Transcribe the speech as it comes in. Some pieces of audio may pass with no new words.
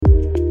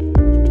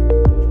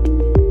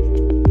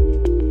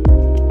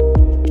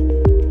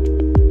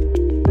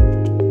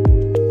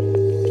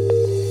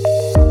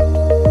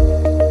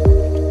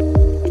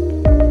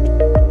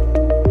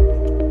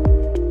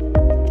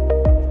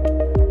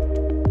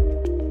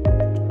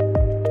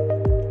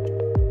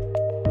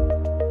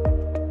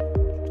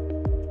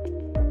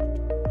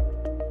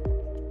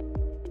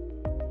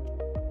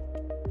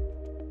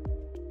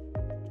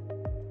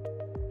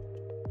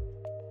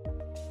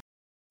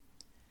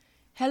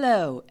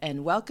Hello,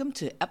 and welcome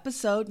to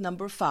episode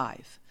number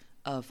 5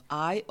 of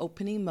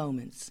Eye-Opening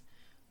Moments,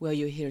 where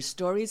you hear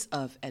stories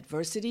of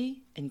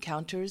adversity,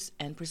 encounters,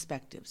 and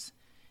perspectives.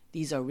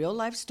 These are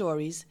real-life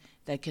stories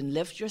that can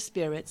lift your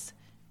spirits,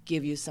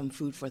 give you some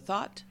food for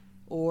thought,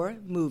 or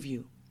move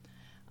you.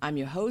 I'm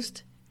your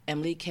host,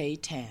 Emily K.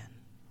 Tan.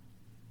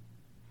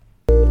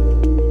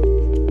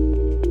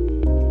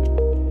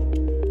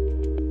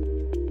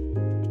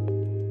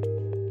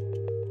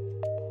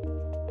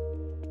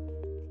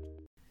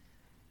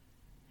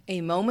 A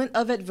moment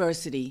of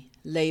adversity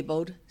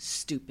labeled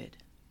stupid.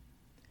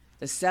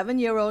 The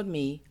 7-year-old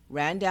me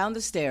ran down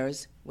the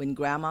stairs when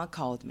Grandma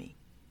called me,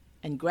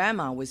 and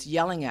Grandma was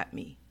yelling at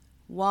me.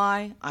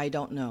 Why, I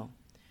don't know.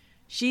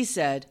 She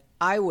said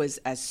I was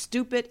as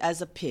stupid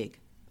as a pig,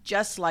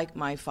 just like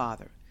my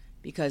father,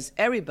 because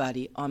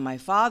everybody on my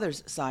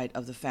father's side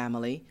of the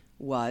family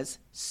was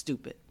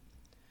stupid.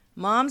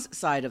 Mom's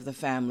side of the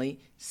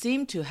family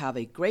seemed to have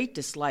a great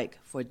dislike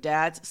for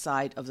Dad's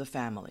side of the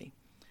family.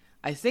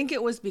 I think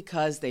it was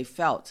because they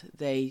felt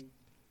they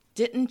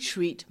didn't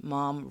treat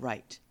Mom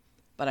right,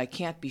 but I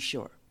can't be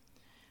sure.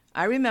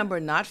 I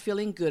remember not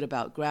feeling good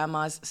about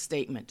Grandma's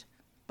statement,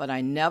 but I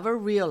never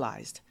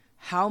realized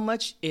how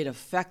much it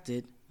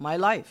affected my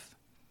life.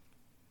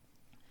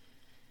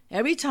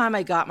 Every time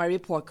I got my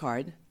report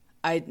card,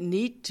 I'd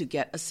need to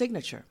get a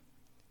signature.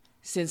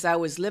 Since I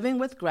was living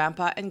with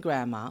Grandpa and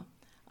Grandma,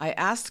 I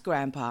asked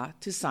Grandpa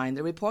to sign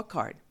the report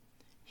card.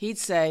 He'd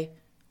say,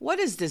 "What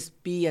is this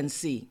B and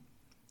C?"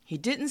 He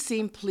didn't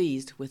seem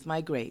pleased with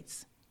my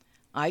grades.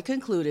 I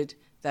concluded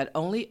that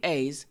only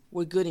A's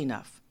were good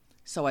enough,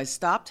 so I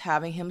stopped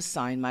having him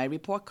sign my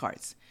report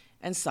cards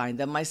and signed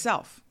them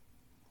myself.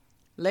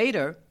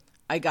 Later,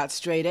 I got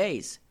straight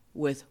A's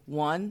with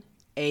 1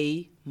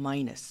 A-.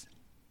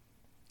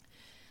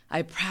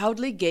 I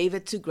proudly gave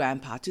it to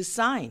Grandpa to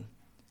sign,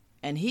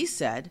 and he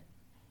said,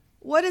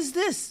 "What is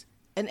this,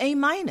 an A-?"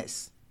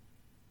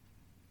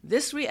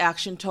 This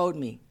reaction told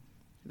me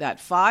that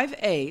 5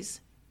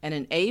 A's and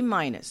an A-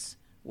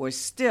 were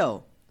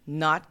still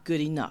not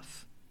good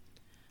enough.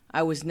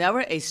 I was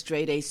never a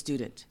straight A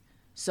student,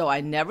 so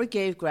I never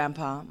gave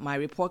Grandpa my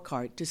report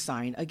card to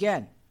sign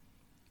again.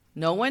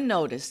 No one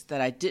noticed that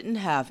I didn't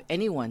have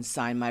anyone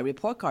sign my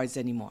report cards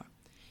anymore,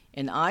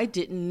 and I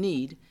didn't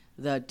need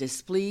the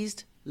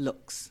displeased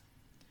looks.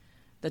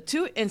 The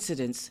 2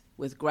 incidents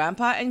with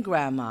Grandpa and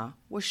Grandma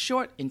were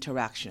short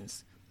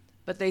interactions,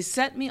 but they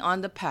set me on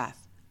the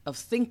path of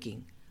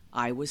thinking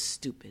I was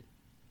stupid.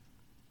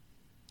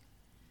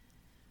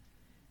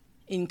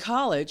 In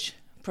college,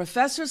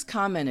 professors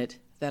commented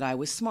that I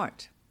was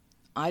smart.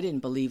 I didn't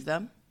believe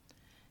them.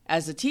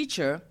 As a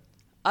teacher,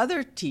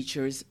 other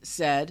teachers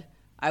said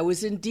I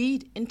was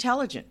indeed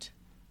intelligent,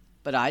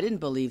 but I didn't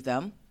believe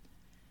them.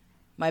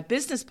 My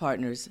business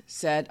partners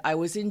said I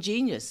was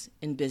ingenious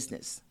in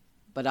business,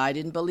 but I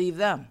didn't believe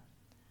them.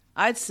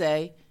 I'd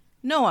say,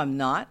 "No, I'm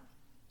not."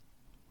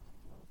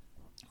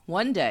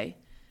 One day,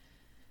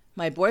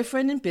 my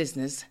boyfriend in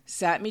business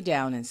sat me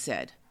down and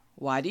said,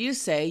 "Why do you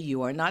say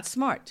you are not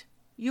smart?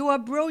 You are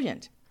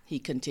brilliant," he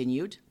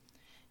continued.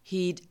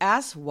 He'd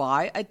asked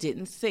why I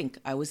didn't think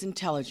I was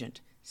intelligent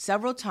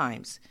several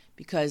times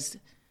because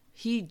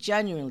he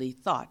genuinely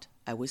thought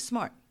I was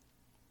smart.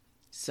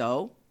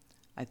 So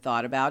I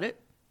thought about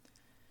it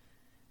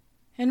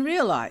and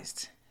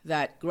realized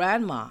that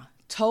Grandma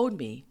told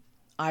me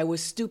I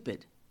was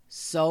stupid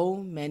so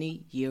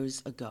many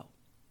years ago.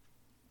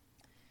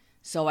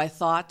 So I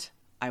thought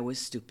I was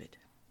stupid.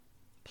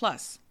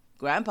 Plus,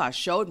 Grandpa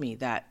showed me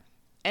that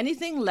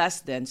anything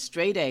less than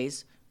straight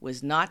A's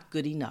was not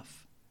good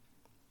enough.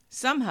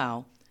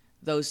 Somehow,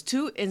 those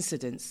 2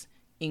 incidents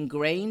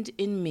ingrained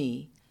in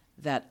me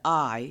that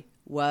I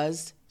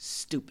was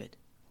stupid.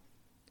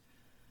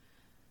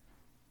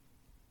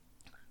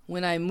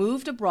 When I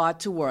moved abroad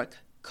to work,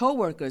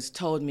 coworkers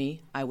told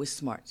me I was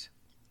smart,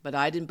 but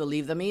I didn't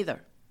believe them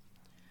either.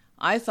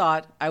 I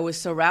thought I was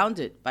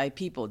surrounded by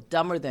people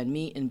dumber than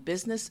me in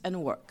business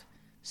and work,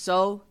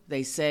 so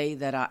they say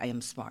that I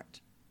am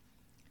smart.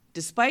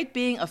 Despite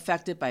being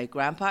affected by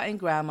Grandpa and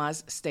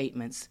Grandma's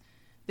statements,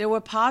 there were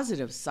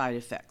positive side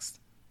effects.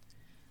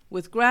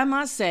 With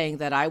Grandma saying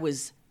that I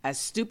was as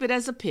stupid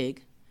as a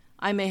pig,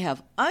 I may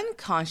have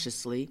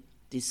unconsciously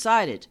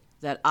decided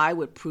that I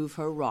would prove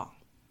her wrong.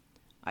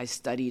 I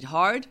studied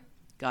hard,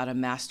 got a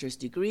master's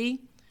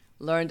degree,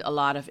 learned a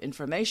lot of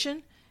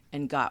information,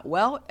 and got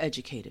well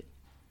educated.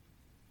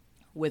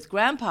 With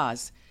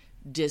Grandpa's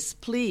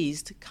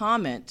displeased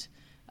comment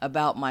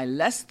about my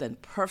less than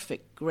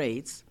perfect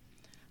grades,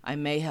 I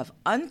may have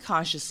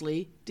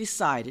unconsciously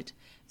decided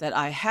that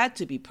I had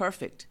to be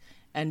perfect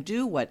and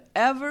do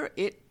whatever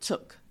it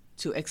took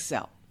to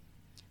excel.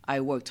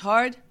 I worked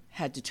hard,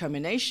 had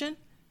determination,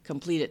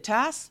 completed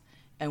tasks,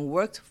 and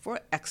worked for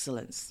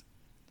excellence.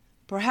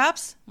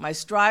 Perhaps my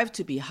strive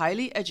to be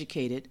highly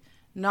educated,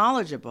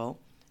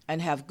 knowledgeable,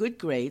 and have good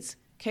grades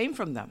came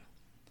from them.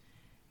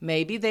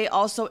 Maybe they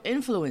also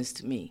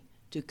influenced me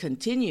to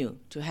continue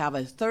to have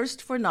a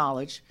thirst for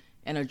knowledge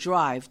and a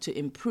drive to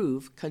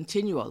improve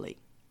continually.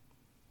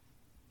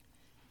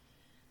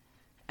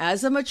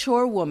 As a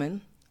mature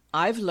woman,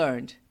 I've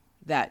learned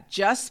that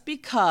just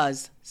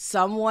because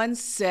someone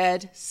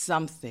said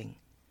something,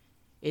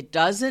 it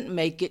doesn't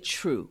make it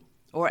true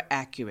or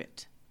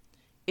accurate.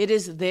 It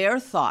is their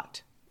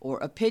thought or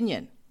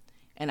opinion,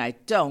 and I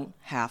don't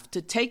have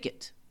to take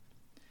it.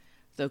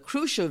 The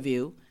crucial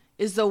view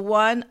is the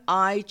one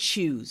I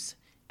choose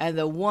and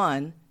the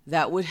one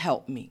that would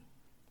help me.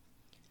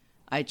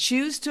 I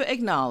choose to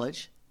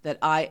acknowledge that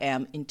I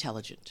am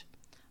intelligent.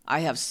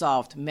 I have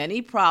solved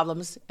many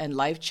problems and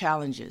life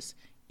challenges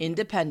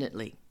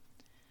independently.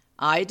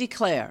 I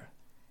declare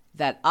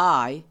that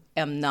I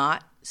am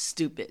not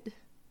stupid.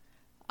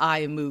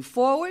 I move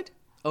forward,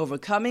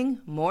 overcoming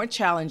more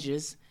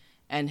challenges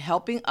and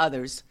helping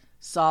others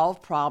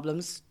solve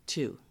problems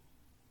too.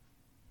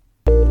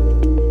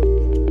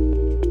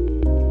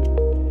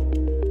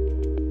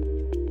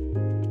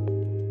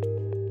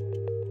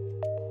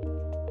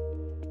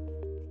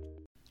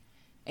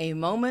 A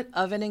moment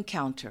of an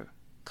encounter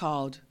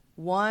called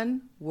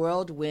One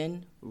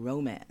Whirlwind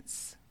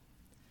Romance.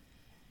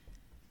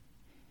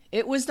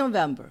 It was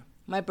November,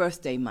 my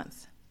birthday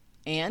month,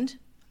 and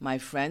my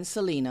friend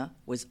Selena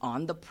was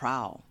on the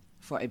prowl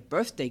for a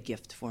birthday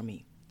gift for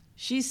me.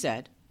 She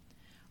said,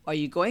 "Are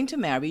you going to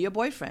marry your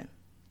boyfriend?"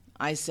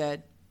 I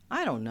said,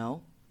 "I don't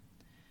know."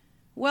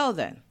 "Well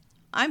then,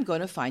 I'm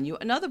going to find you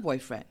another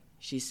boyfriend,"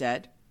 she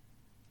said.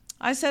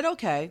 I said,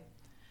 "Okay."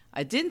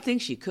 I didn't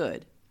think she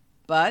could,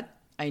 but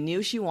I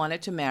knew she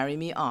wanted to marry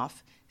me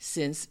off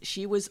since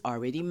she was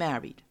already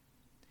married.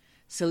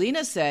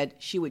 Selena said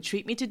she would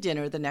treat me to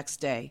dinner the next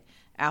day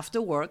after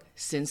work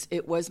since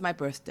it was my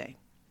birthday.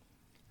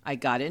 I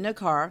got in a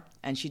car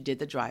and she did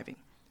the driving.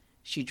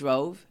 She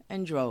drove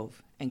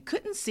and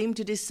couldn't seem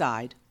to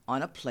decide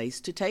on a place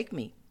to take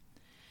me.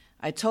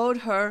 I told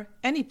her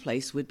any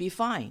place would be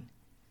fine.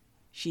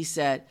 She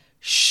said,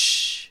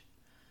 "Shh,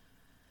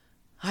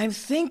 I'm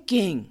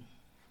thinking."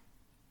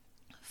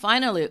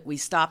 Finally, we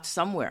stopped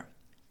somewhere.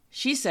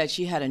 She said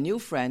she had a new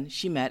friend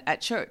she met at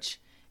church,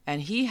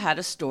 and he had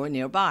a store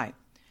nearby.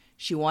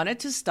 She wanted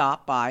to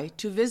stop by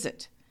to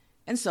visit,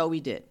 and so we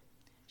did.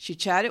 She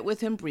chatted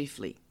with him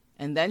briefly,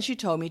 and then she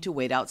told me to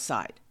wait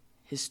outside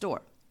his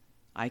store.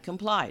 I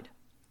complied.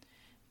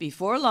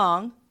 Before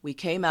long, she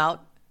came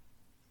out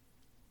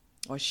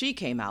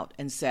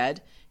and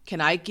said,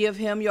 "Can I give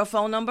him your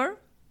phone number?"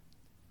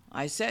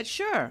 I said,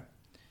 "Sure."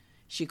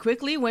 She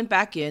quickly went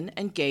back in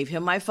and gave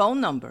him my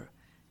phone number,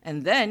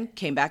 and then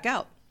came back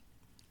out.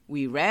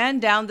 We ran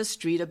down the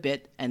street a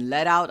bit and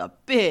let out a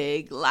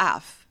big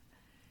laugh.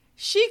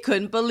 She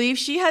couldn't believe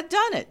she had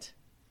done it.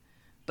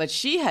 But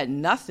she had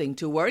nothing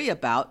to worry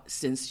about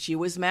since she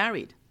was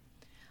married.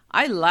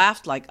 I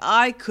laughed like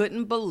I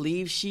couldn't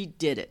believe she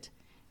did it,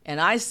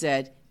 and I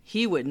said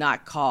he would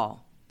not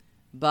call.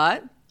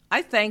 But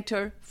I thanked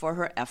her for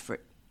her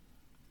effort.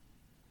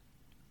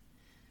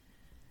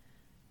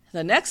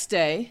 The next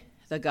day,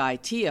 the guy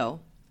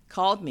Tio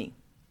called me.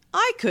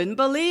 I couldn't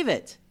believe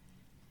it.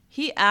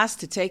 He asked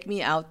to take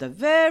me out the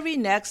very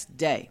next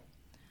day.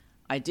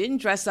 I didn't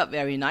dress up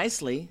very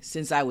nicely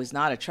since I was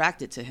not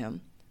attracted to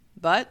him,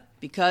 but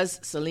because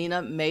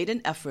Selena made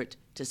an effort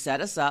to set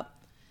us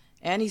up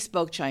and he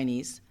spoke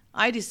Chinese,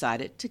 I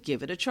decided to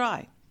give it a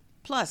try.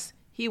 Plus,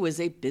 he was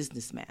a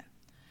businessman.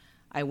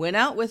 I went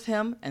out with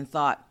him and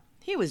thought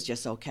he was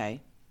just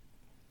okay.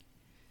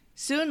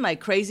 Soon my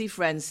crazy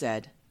friend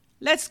said,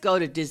 "Let's go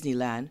to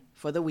Disneyland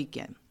for the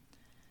weekend."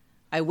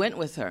 I went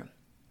with her.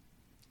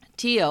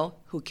 Tio,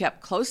 who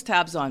kept close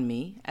tabs on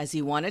me as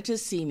he wanted to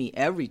see me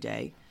every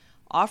day,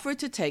 offered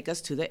to take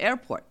us to the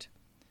airport.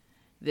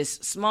 This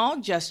small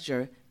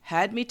gesture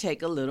had me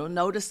take a little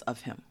notice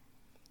of him.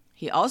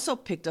 He also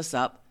picked us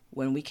up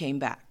when we came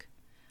back.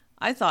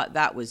 I thought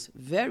that was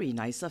very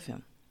nice of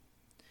him.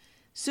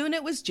 Soon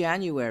it was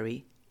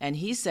January, and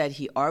he said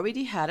he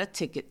already had a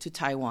ticket to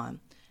Taiwan,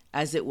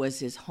 as it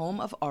was his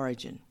home of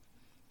origin.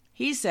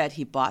 He said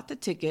he bought the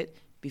ticket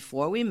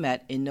before we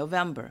met in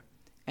November,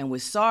 and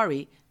was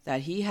sorry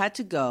that he had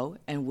to go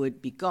and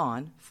would be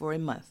gone for a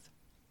month.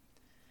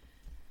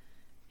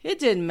 It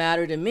didn't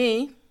matter to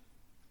me,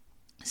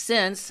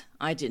 since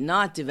I did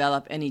not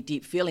develop any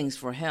deep feelings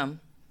for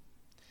him.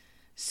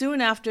 Soon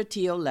after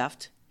Tio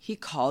left, he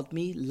called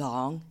me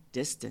long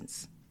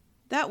distance.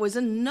 That was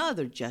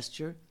another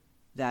gesture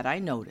that I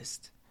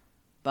noticed.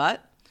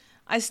 But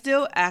I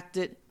still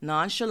acted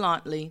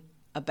nonchalantly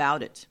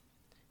about it.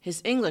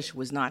 His English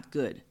was not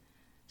good,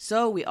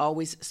 so we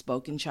always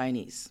spoke in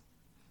Chinese,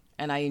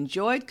 and I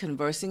enjoyed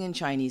conversing in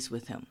Chinese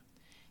with him.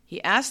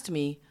 He asked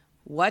me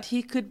what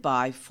he could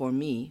buy for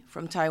me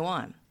from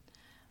Taiwan.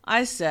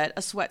 I said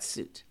a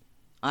sweatsuit.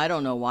 I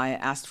don't know why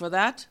I asked for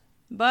that,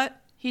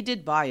 but he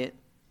did buy it.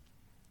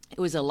 It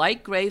was a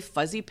light gray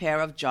fuzzy pair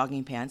of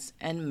jogging pants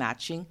and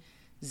matching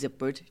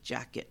zippered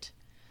jacket.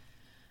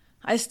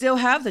 I still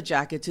have the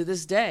jacket to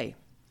this day.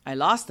 I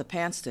lost the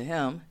pants to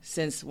him,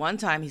 since one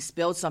time he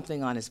spilled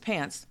something on his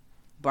pants,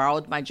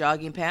 borrowed my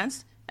jogging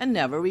pants, and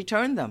never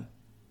returned them.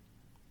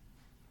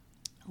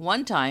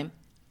 One time,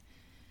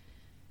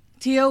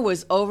 Tio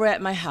was over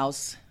at my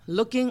house,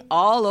 looking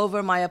all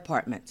over my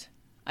apartment.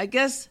 I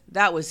guess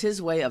that was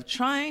his way of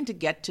trying to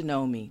get to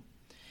know me.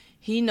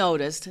 He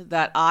noticed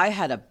that I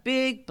had a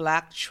big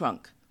black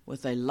trunk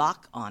with a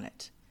lock on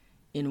it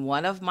in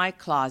one of my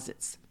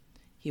closets.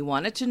 He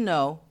wanted to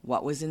know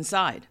what was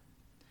inside.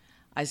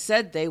 I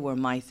said they were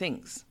my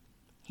things.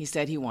 He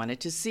said he wanted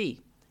to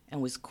see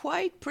and was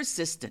quite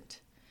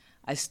persistent.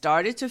 I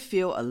started to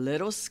feel a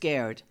little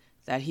scared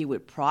that he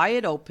would pry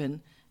it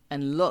open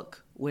and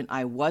look when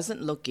I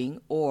wasn't looking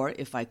or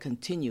if I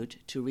continued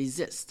to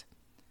resist.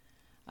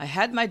 I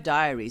had my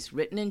diaries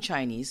written in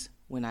Chinese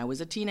when I was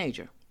a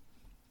teenager.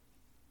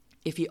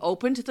 If he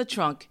opened the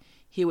trunk,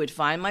 he would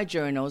find my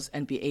journals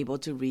and be able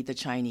to read the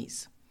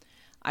Chinese.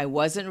 I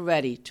wasn't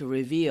ready to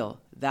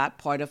reveal that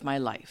part of my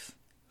life.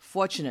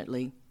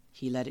 Fortunately,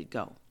 he let it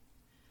go.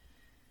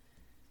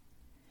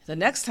 The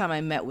next time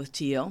I met with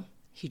Teo,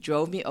 he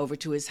drove me over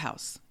to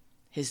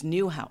his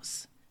new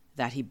house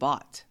that he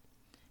bought,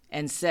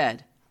 and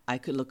said I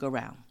could look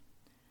around.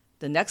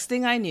 The next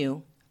thing I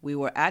knew, we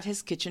were at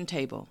his kitchen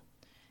table,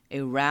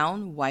 a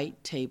round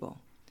white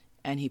table,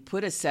 and he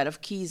put a set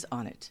of keys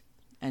on it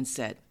and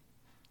said,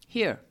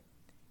 "Here,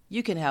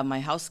 you can have my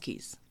house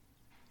keys."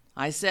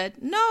 I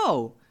said,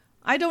 "No,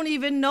 I don't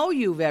even know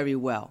you very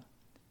well."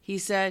 He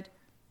said,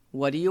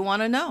 "What do you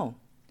want to know?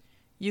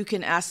 You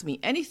can ask me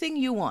anything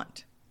you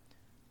want."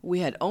 We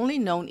had only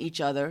known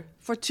each other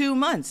for 2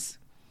 months,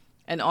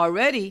 and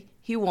already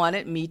he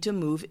wanted me to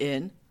move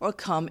in or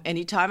come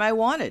anytime I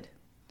wanted.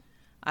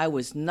 I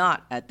was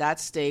not at that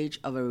stage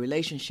of a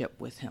relationship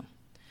with him.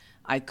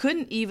 I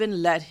couldn't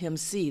even let him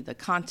see the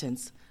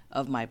contents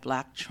of my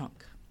black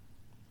trunk.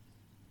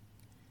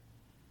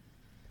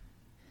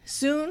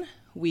 Soon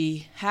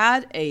we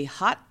had a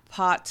hot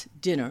pot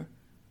dinner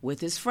with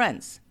his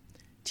friends.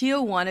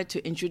 Teo wanted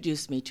to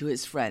introduce me to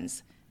his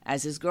friends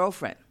as his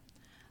girlfriend.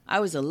 I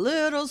was a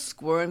little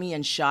squirmy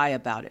and shy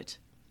about it.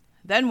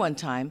 Then one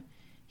time,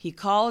 he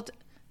called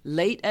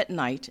late at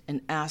night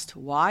and asked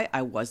why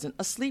I wasn't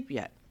asleep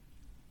yet.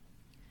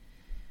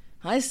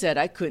 I said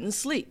I couldn't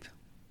sleep.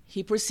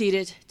 He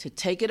proceeded to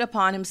take it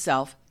upon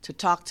himself to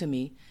talk to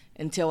me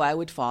until I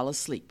would fall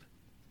asleep.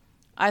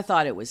 I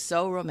thought it was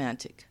so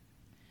romantic.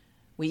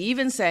 We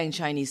even sang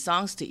Chinese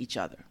songs to each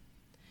other.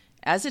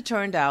 As it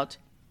turned out,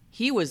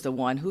 he was the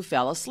one who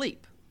fell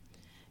asleep,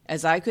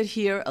 as I could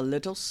hear a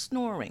little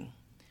snoring.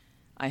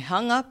 I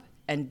hung up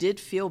and did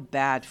feel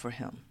bad for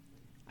him.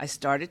 I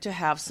started to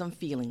have some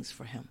feelings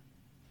for him.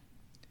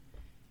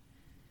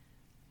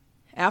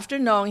 After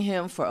knowing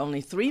him for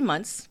only 3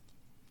 months,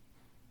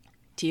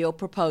 Teo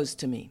proposed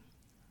to me.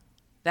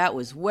 That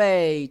was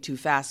way too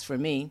fast for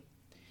me,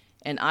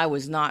 and I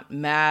was not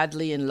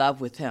madly in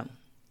love with him.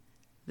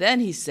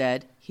 Then he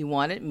said he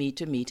wanted me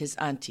to meet his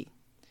auntie,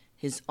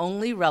 his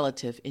only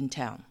relative in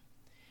town.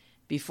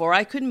 Before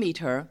I could meet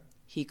her,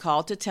 he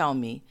called to tell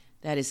me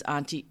that his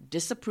auntie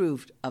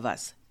disapproved of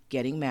us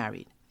getting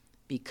married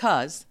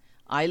because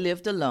I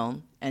lived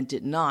alone and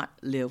did not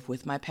live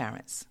with my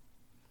parents.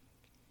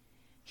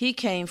 He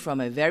came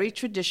from a very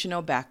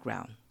traditional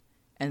background,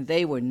 and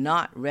they were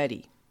not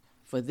ready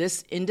for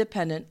this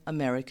independent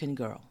American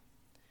girl.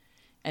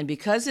 And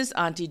because his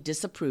auntie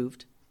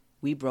disapproved,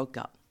 we broke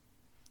up.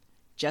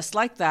 Just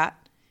like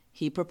that,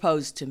 he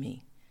proposed to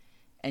me,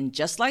 and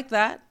just like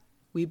that,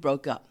 we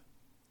broke up.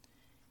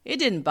 It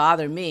didn't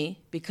bother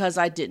me because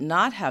I did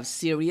not have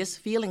serious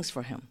feelings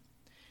for him.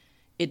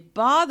 It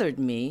bothered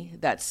me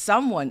that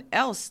someone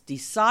else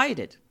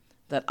decided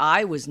that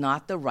I was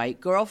not the right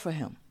girl for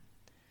him.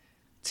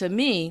 To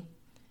me,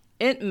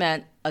 it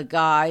meant a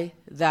guy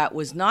that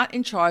was not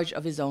in charge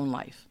of his own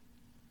life.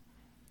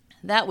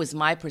 That was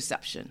my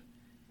perception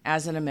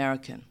as an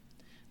American,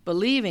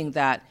 believing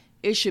that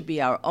it should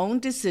be our own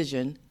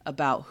decision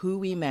about who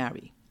we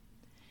marry.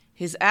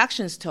 His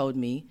actions told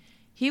me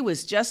he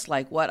was just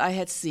like what I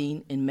had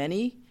seen in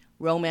many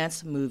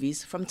romance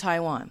movies from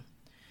Taiwan.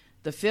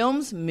 The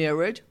films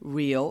mirrored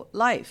real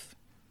life.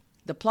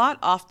 The plot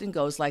often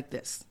goes like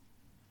this: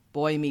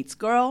 boy meets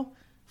girl,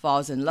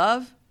 falls in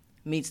love,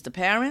 meets the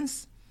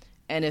parents,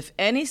 and if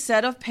any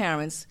set of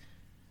parents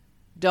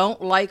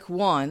don't like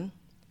one,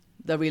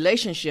 the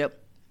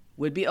relationship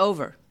would be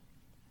over.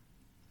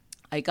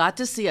 I got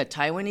to see a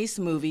Taiwanese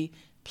movie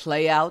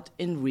play out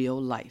in real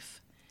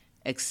life,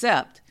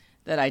 except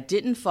that I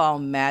didn't fall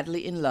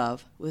madly in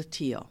love with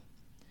Teo.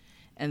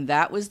 And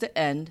that was the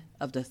end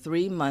of the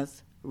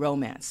 3-month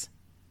romance,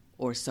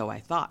 or so I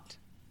thought.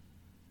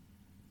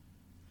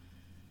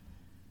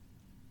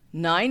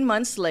 9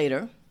 months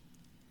later,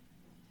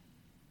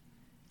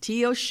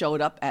 Teo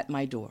showed up at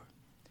my door,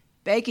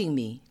 begging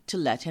me to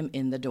let him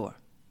in the door.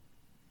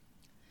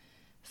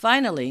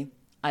 Finally,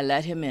 I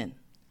let him in.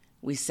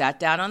 We sat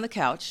down on the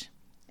couch,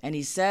 and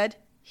he said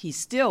he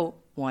still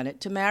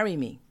wanted to marry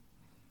me.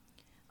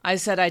 I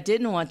said I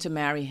didn't want to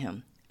marry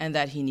him and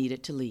that he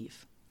needed to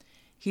leave.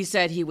 He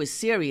said he was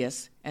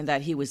serious and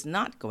that he was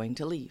not going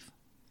to leave.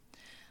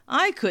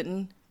 I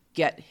couldn't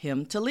get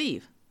him to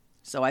leave,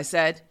 so I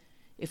said,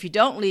 "If you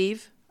don't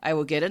leave, I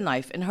will get a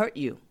knife and hurt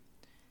you."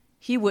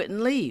 He wouldn't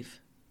leave.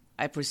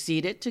 I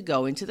proceeded to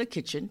go into the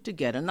kitchen to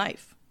get a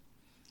knife.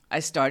 I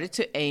started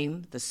to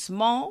aim the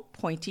small,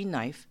 pointy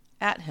knife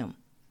at him.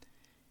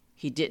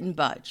 He didn't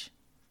budge.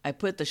 I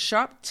put the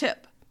sharp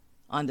tip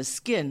on the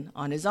skin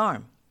on his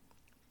arm,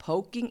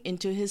 poking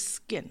into his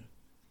skin.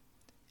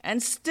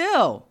 And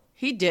still,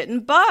 he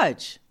didn't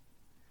budge.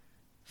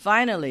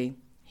 Finally,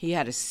 he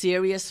had a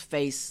serious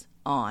face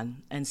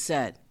on and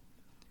said,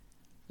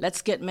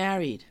 "Let's get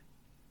married."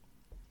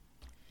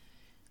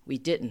 We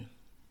didn't.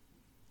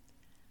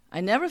 I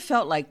never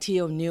felt like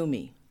Tio knew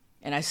me,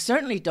 and I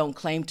certainly don't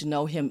claim to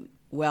know him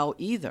well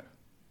either.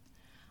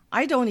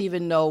 I don't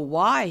even know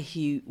why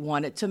he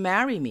wanted to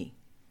marry me.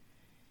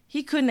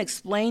 He couldn't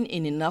explain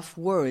in enough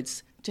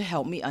words to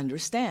help me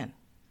understand.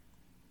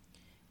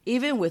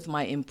 Even with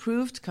my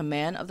improved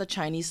command of the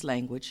Chinese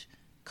language,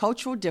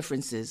 cultural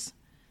differences,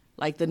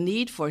 like the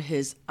need for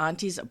his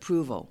auntie's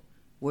approval,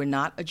 were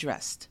not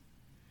addressed.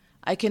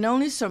 I can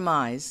only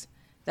surmise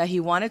that he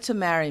wanted to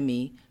marry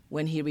me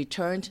when he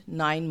returned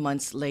 9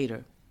 months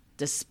later,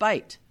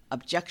 despite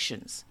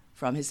objections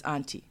from his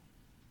auntie.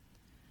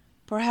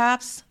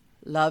 Perhaps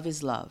love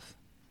is love,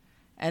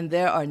 and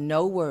there are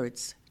no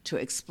words to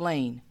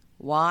explain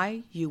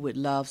why you would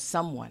love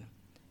someone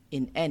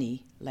in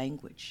any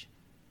language.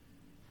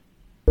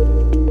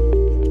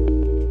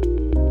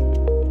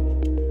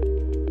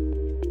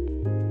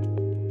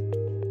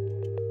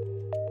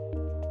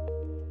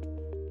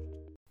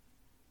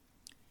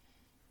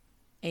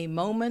 A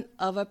moment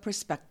of a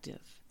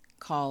perspective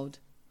called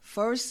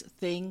First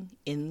Thing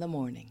in the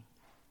Morning.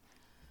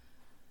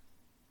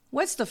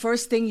 "What's the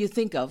first thing you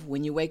think of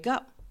when you wake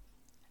up?"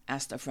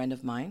 asked a friend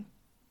of mine.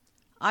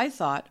 I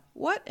thought,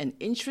 what an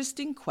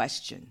interesting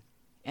question,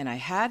 and I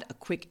had a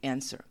quick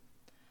answer.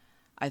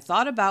 I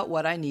thought about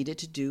what I needed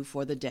to do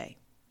for the day.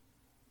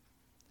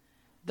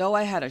 Though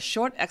I had a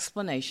short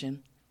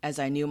explanation, as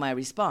I knew my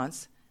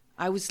response,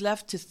 I was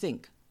left to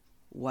think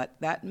what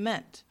that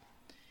meant.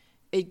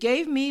 It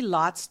gave me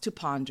lots to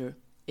ponder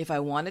if I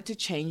wanted to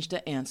change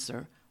the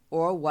answer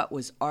or what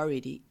was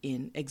already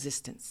in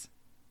existence.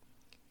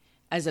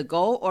 As a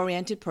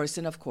goal-oriented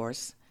person, of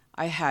course,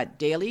 I had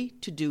daily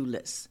to-do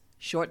lists,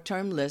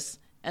 short-term lists,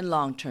 and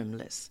long-term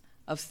lists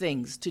of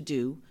things to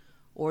do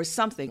or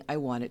something I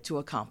wanted to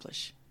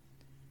accomplish.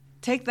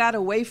 Take that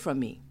away from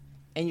me,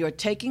 and you're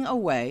taking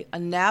away a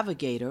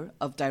navigator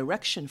of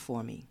direction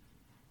for me.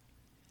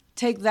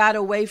 Take that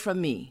away from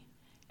me,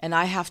 and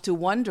I have to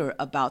wonder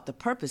about the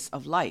purpose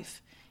of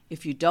life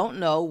if you don't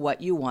know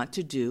what you want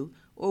to do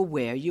or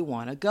where you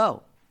want to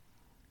go.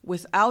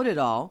 Without it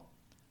all,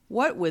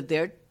 what would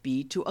there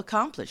be to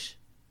accomplish?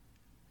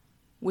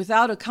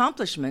 Without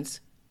accomplishments,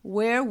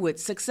 where would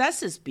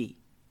successes be?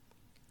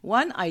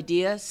 One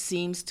idea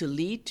seems to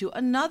lead to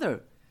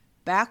another,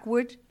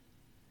 backward,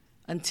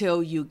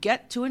 until you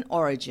get to an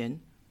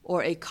origin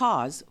or a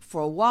cause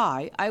for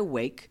why I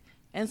wake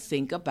and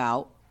think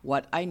about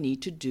what I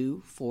need to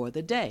do for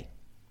the day.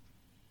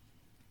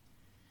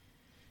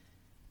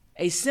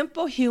 A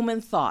simple human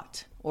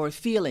thought or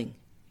feeling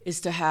is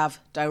to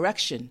have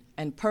direction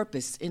and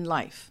purpose in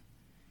life.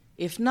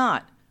 If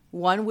not,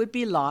 one would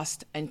be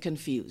lost and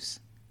confused.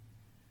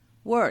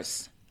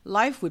 Worse,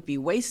 life would be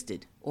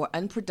wasted or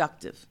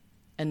unproductive,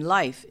 and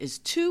life is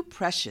too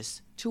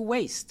precious to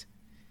waste.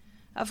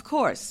 Of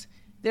course,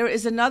 there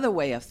is another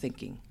way of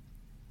thinking.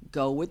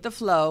 Go with the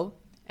flow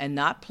and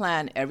not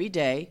plan every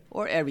day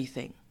or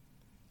everything.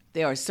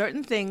 There are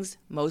certain things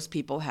most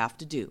people have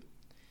to do,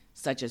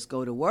 such as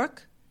go to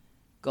work,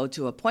 go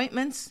to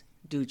appointments,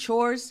 do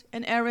chores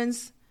and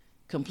errands,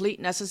 complete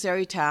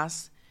necessary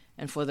tasks,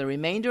 and for the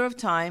remainder of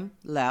time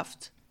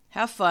left,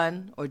 have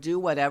fun or do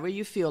whatever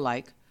you feel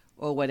like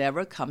or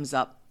whatever comes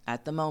up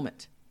at the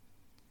moment.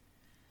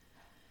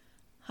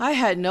 I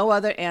had no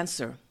other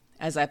answer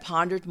as I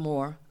pondered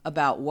more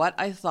about what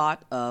I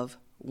thought of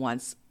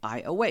once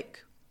I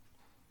awake.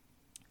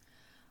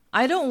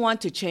 I don't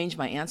want to change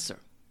my answer.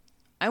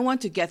 I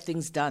want to get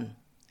things done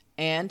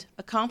and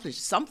accomplish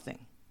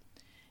something.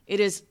 It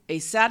is a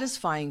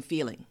satisfying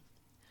feeling.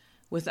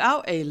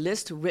 Without a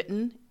list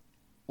written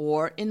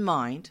or in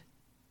mind,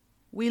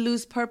 we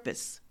lose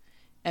purpose,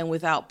 and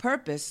without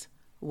purpose,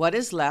 what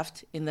is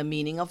left in the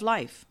meaning of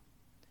life?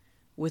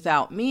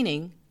 Without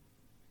meaning,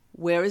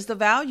 where is the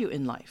value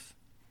in life?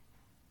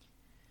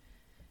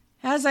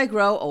 As I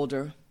grow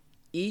older,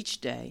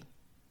 each day,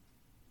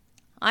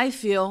 I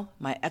feel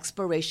my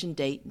expiration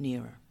date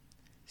nearer.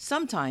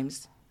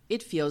 Sometimes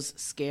it feels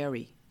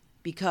scary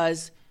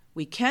because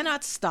we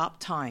cannot stop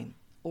time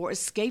or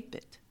escape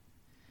it.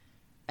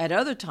 At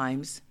other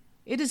times,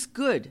 it is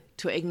good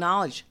to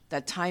acknowledge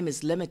that time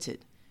is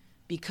limited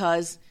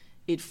because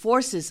it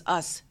forces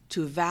us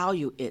to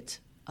value it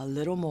a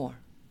little more.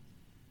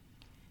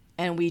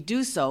 And we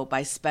do so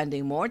by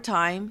spending more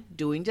time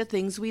doing the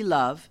things we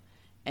love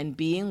and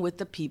being with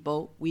the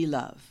people we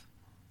love.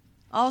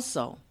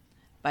 Also,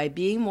 by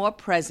being more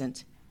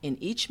present in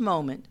each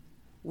moment,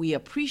 we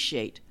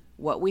appreciate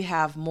what we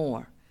have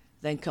more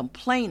than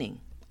complaining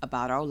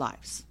about our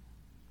lives.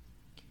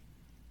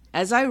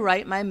 As I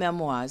write my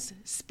memoirs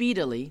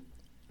speedily,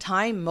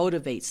 time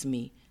motivates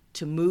me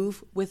to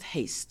move with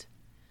haste.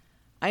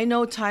 I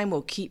know time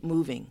will keep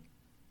moving,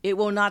 It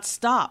will not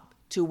stop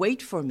to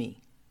wait for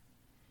me.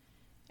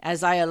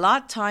 As I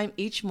allot time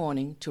each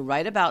morning to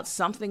write about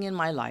something in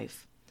my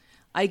life,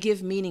 I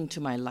give meaning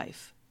to my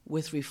life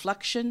with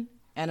reflection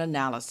and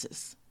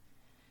analysis.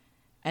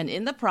 And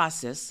in the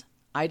process,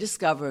 I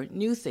discover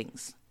new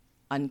things,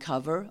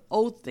 uncover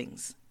old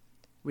things,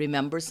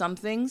 remember some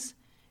things,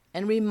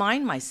 and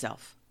remind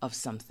myself of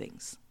some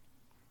things.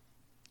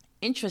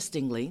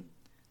 Interestingly,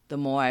 the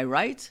more I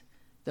write,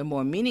 the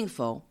more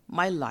meaningful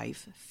my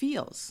life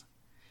feels.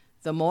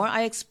 The more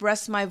I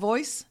express my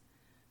voice,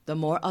 the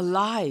more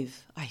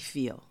alive I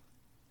feel.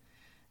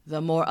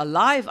 The more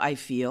alive I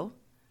feel,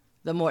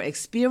 the more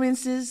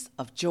experiences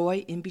of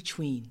joy in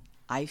between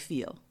I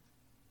feel.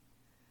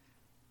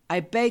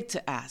 I beg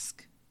to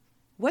ask,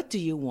 what do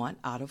you want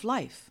out of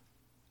life?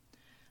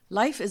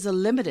 Life is a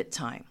limited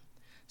time,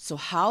 so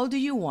how do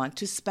you want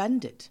to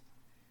spend it?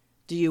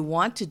 Do you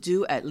want to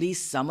do at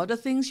least some of the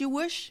things you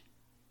wish?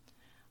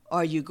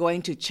 Are you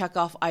going to check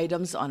off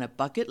items on a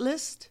bucket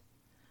list?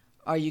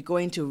 Are you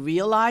going to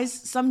realize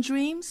some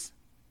dreams?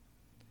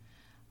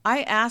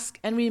 I ask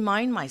and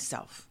remind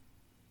myself.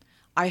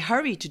 I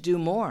hurry to do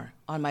more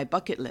on my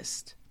bucket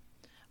list.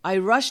 I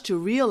rush to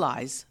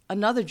realize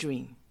another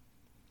dream.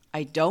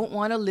 I don't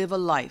want to live a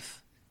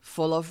life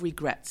full of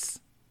regrets.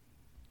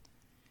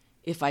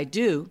 If I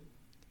do,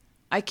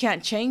 I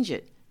can't change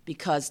it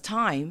because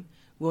time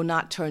will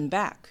not turn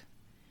back,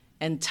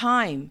 and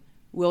time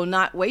will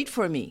not wait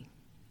for me.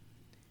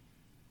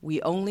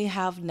 We only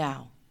have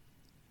now.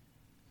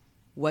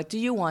 What do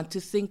you want to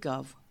think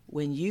of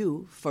when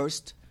you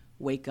first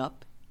wake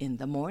up in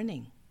the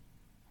morning?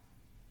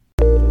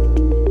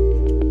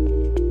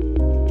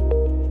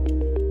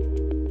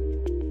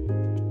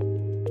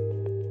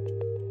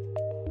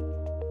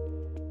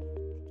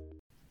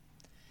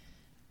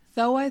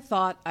 Though I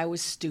thought I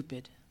was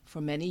stupid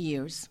for many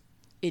years,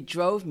 it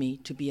drove me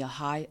to be a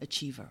high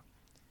achiever.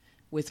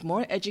 With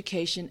more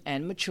education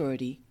and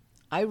maturity,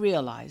 I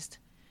realized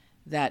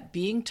that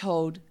being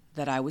told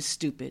that I was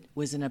stupid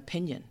was an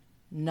opinion,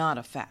 not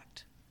a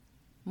fact.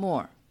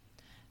 More,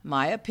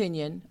 my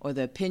opinion, or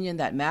the opinion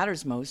that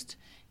matters most,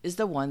 is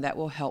the one that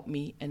will help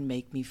me and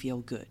make me feel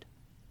good.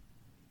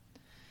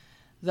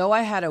 Though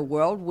I had a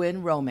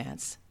whirlwind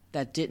romance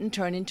that didn't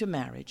turn into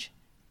marriage,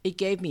 it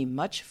gave me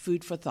much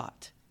food for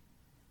thought.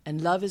 And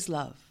love is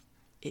love.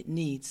 It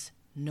needs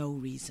no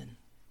reason.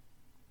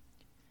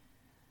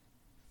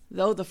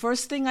 Though the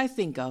first thing I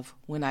think of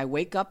when I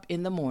wake up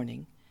in the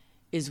morning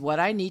is what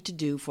I need to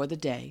do for the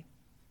day,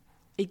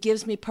 it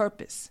gives me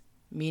purpose,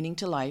 meaning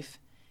to life,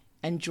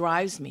 and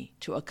drives me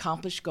to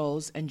accomplish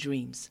goals and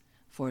dreams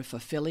for a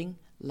fulfilling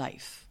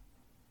life.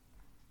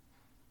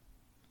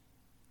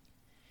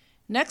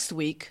 Next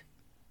week,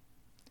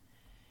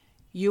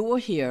 you will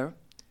hear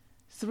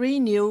 3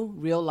 new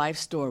real-life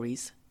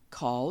stories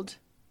called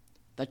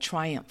The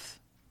Triumph,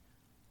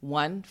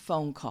 One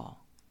Phone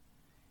Call,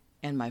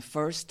 and My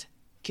First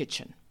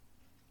Kitchen.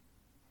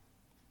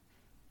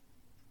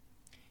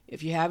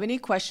 If you have any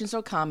questions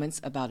or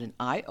comments about an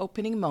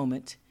eye-opening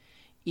moment,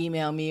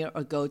 email me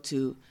or go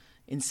to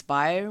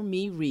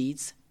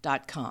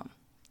inspiremereads.com.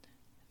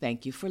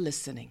 Thank you for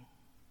listening.